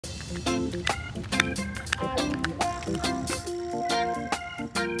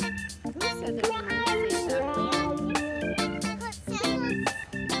said that we might see Santa?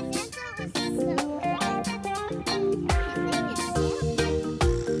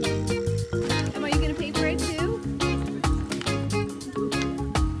 Emma, are you going to pay for it too?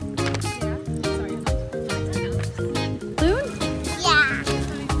 Yeah. Sorry. Balloon? Yeah.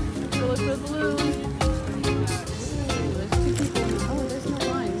 Go look for the balloon. Ooh, there's 2 people. Oh, there's no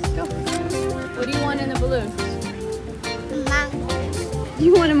line. Let's go. What do you want in the balloon? Monkey.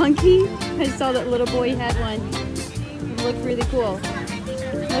 You want a monkey? I saw that little boy had one. It looked really cool.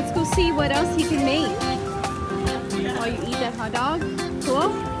 Let's go see what else he can make while you eat that hot dog. Cool?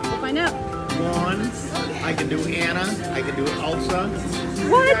 We'll find out. One, I can do Anna, I can do Elsa.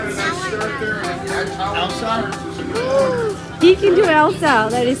 What? Elsa? He can do Elsa.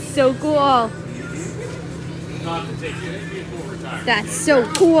 That is so cool. That's so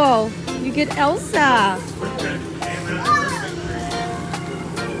cool. You get Elsa.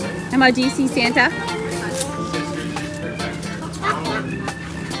 Emma, do you see Santa?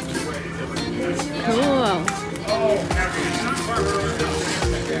 Cool.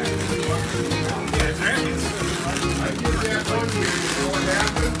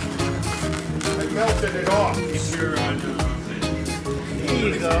 I melted it off. There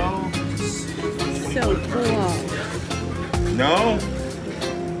you go. So cool. No?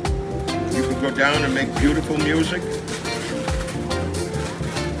 You can go down and make beautiful music?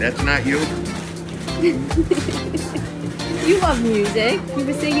 That's not you? You love music. You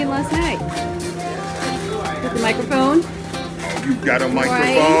were singing last night. With the microphone. You've got a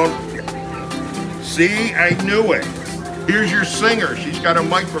microphone? See, I knew it. Here's your singer. She's got a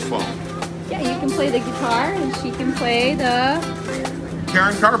microphone. Yeah, you can play the guitar and she can play the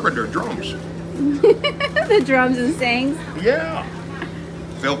Karen Carpenter, drums. the drums and sings. Yeah.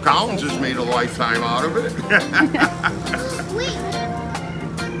 Phil Collins has made a lifetime out of it.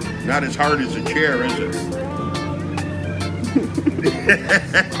 Not as hard as a chair, is it?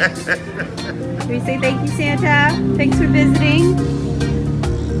 Can we say thank you, Santa? Thanks for visiting.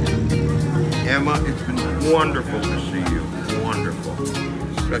 Emma, it's been wonderful to see you. Wonderful.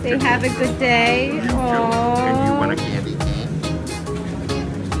 Such Say have a good day. You too. And you want a candy cane?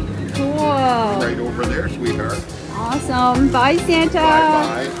 Cool. Right over there, sweetheart. Awesome. Bye, Santa.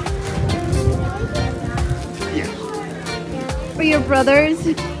 Bye-bye. Yes. For your brothers.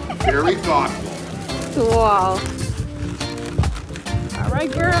 Very thoughtful. Cool. All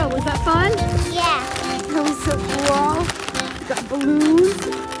right, girl. Was that fun? Yeah. That was so cool. We got balloons,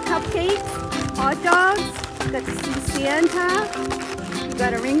 cupcakes, hot dogs. Got to see Santa. We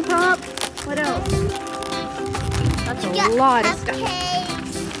got a ring pop. What else? That's a lot of stuff. Cupcakes.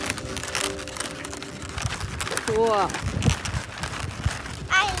 Cool.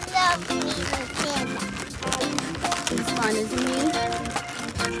 I love meeting Santa. It's fun, isn't it?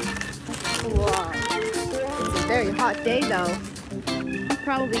 Cool. It's a very hot day, though. You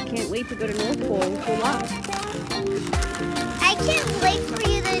probably can't wait to go to North Pole and cool off. I can't wait for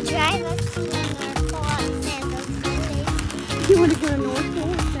you to drive us to the North Pole on Santa's birthday. You want to go to North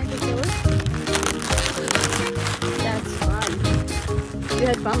Pole and Santa Village? That's fun. You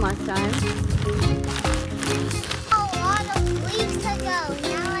had fun last time. A lot of weeks ago.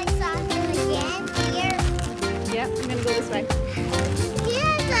 Now I saw him again here. Yep, I'm gonna go this way. He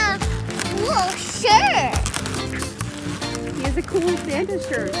has a cool shirt. He has a cool Santa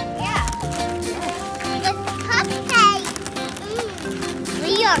shirt. Yeah. With cupcakes.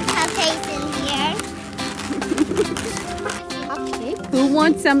 Real cupcakes in here. Cupcake? Who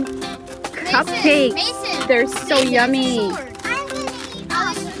wants some cupcakes? Mason, They're so yummy. I'm gonna eat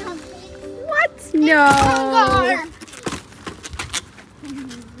all the cupcakes. What? No.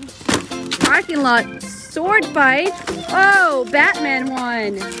 Parking lot sword fight. Oh, Batman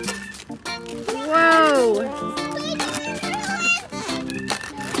won. Whoa.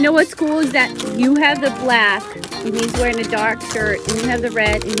 You know what's cool is that you have the black and he's wearing a dark shirt, and you have the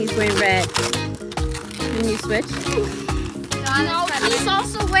red and he's wearing red. Can you switch? No, he's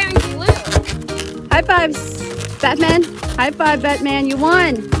also wearing blue. High fives, Batman. High five, Batman. You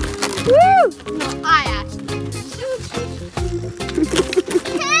won. Woo! No, I actually.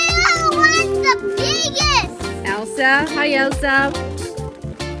 Taylor won the biggest. Elsa. Hi, Elsa.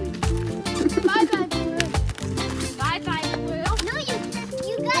 Bye bye, blue. Bye bye, blue. No,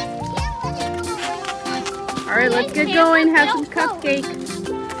 you guys can't let it go. All right, let's get going. Have some cupcake.